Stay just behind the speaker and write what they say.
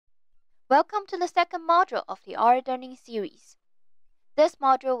Welcome to the second module of the R Learning series. This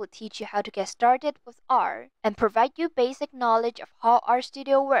module will teach you how to get started with R and provide you basic knowledge of how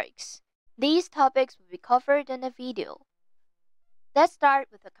RStudio works. These topics will be covered in the video. Let's start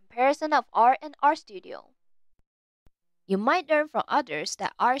with a comparison of R and RStudio. You might learn from others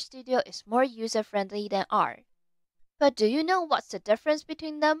that RStudio is more user-friendly than R. But do you know what's the difference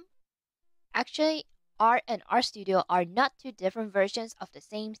between them? Actually, R and RStudio are not two different versions of the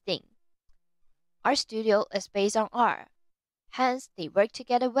same thing. RStudio is based on R, hence they work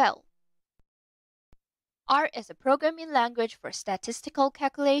together well. R is a programming language for statistical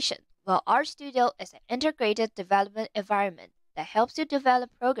calculation, while RStudio is an integrated development environment that helps you develop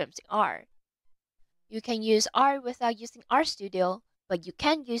programs in R. You can use R without using RStudio, but you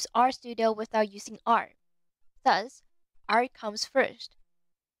can't use RStudio without using R. Thus, R comes first.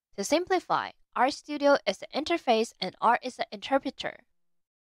 To simplify, RStudio is the interface and R is the interpreter.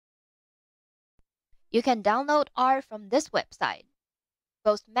 You can download R from this website.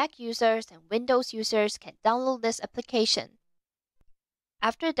 Both Mac users and Windows users can download this application.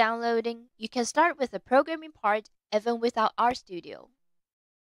 After downloading, you can start with the programming part even without RStudio.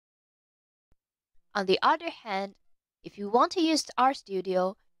 On the other hand, if you want to use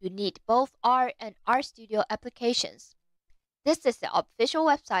RStudio, you need both R and RStudio applications. This is the official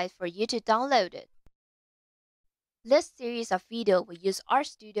website for you to download it. This series of video will use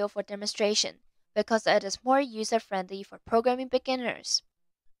RStudio for demonstration because it is more user-friendly for programming beginners.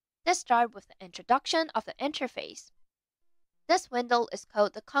 Let's start with the introduction of the interface. This window is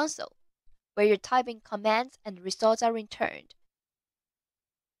called the console, where you type in commands and results are returned.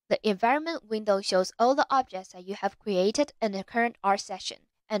 The environment window shows all the objects that you have created in the current R session,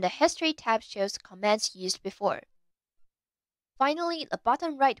 and the history tab shows commands used before. Finally, the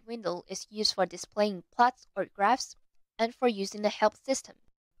bottom right window is used for displaying plots or graphs and for using the help system.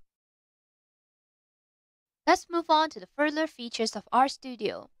 Let's move on to the further features of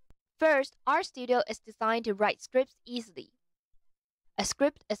RStudio. First, RStudio is designed to write scripts easily. A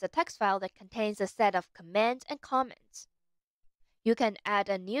script is a text file that contains a set of commands and comments. You can add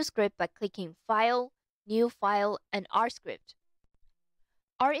a new script by clicking File, New File, and RScript.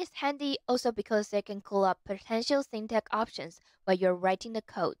 R is handy also because it can call up potential syntax options while you're writing the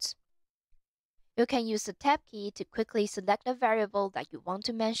codes. You can use the Tab key to quickly select a variable that you want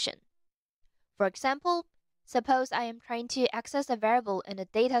to mention. For example, suppose I am trying to access a variable in a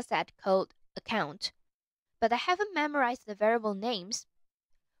dataset called account, but I haven't memorized the variable names.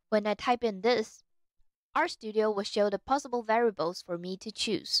 When I type in this, RStudio will show the possible variables for me to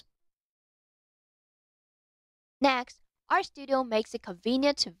choose. Next, RStudio makes it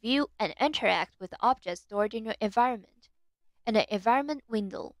convenient to view and interact with the objects stored in your environment. In the environment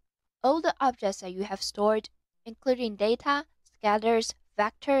window, all the objects that you have stored, including data, scalars,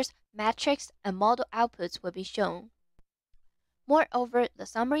 vectors, metrics, and model outputs will be shown. Moreover, the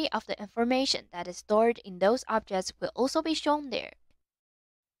summary of the information that is stored in those objects will also be shown there.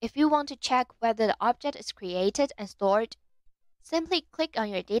 If you want to check whether the object is created and stored, simply click on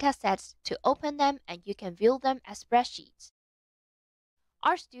your datasets to open them and you can view them as spreadsheets.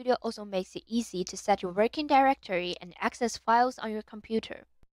 RStudio also makes it easy to set your working directory and access files on your computer.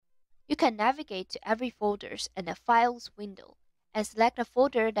 You can navigate to every folder in the Files window and select a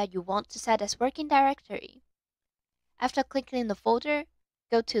folder that you want to set as working directory. After clicking the folder,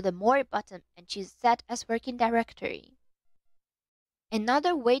 go to the More button and choose Set as Working Directory.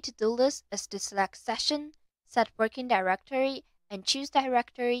 Another way to do this is to select Session, Set Working Directory, and choose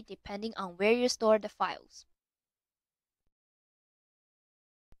Directory depending on where you store the files.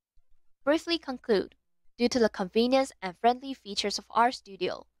 Briefly conclude, due to the convenience and friendly features of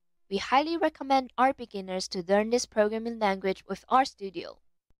RStudio, we highly recommend R beginners to learn this programming language with RStudio.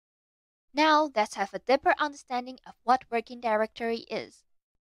 Now, let's have a deeper understanding of what working directory is.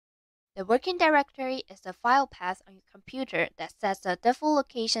 The working directory is the file path on your computer that sets the default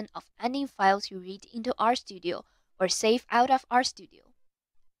location of any files you read into RStudio or save out of RStudio.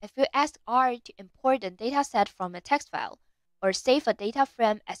 If you ask R to import a dataset from a text file or save a data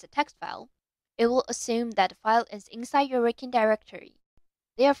frame as a text file, it will assume that the file is inside your working directory.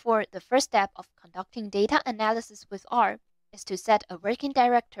 Therefore, the first step of conducting data analysis with R is to set a working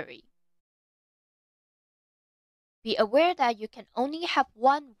directory. Be aware that you can only have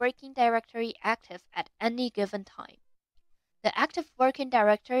one working directory active at any given time. The active working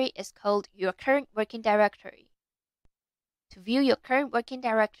directory is called your current working directory. To view your current working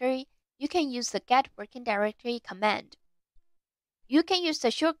directory, you can use the Get Working Directory command. You can use the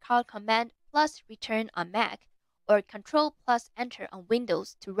shortcut command plus return on Mac or Control plus Enter on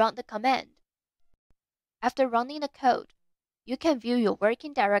Windows to run the command. After running the code, you can view your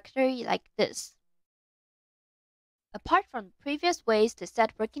working directory like this. Apart from previous ways to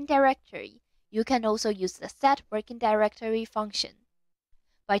set working directory, you can also use the set working directory function.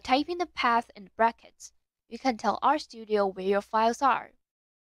 By typing the path in brackets, you can tell RStudio where your files are.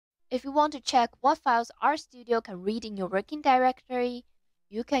 If you want to check what files RStudio can read in your working directory,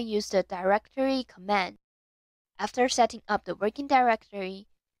 you can use the directory command. After setting up the working directory,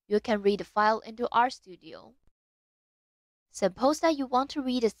 you can read the file into RStudio. Suppose that you want to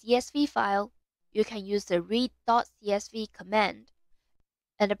read a CSV file, you can use the read.csv command.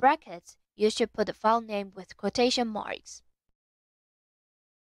 In the brackets, you should put the file name with quotation marks.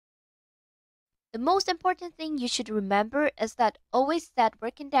 The most important thing you should remember is that always set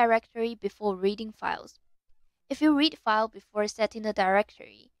working directory before reading files. If you read file before setting the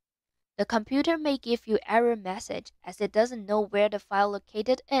directory, the computer may give you error message as it doesn't know where the file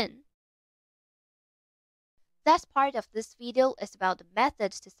located in. Last part of this video is about the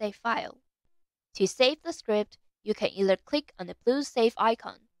methods to save file. To save the script, you can either click on the blue save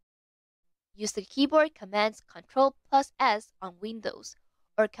icon, use the keyboard commands Ctrl+S on Windows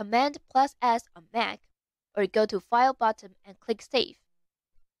or Command+S on Mac, or go to File button and click Save.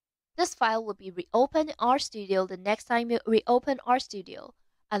 This file will be reopened in RStudio the next time you reopen RStudio,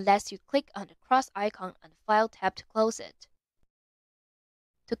 unless you click on the cross icon on the File tab to close it.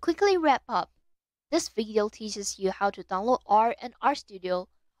 To quickly wrap up, this video teaches you how to download R and RStudio,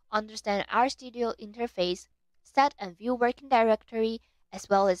 understand RStudio interface, set and view working directory, as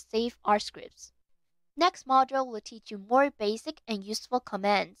well as save R scripts. Next module will teach you more basic and useful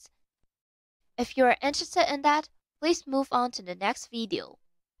commands. If you are interested in that, please move on to the next video.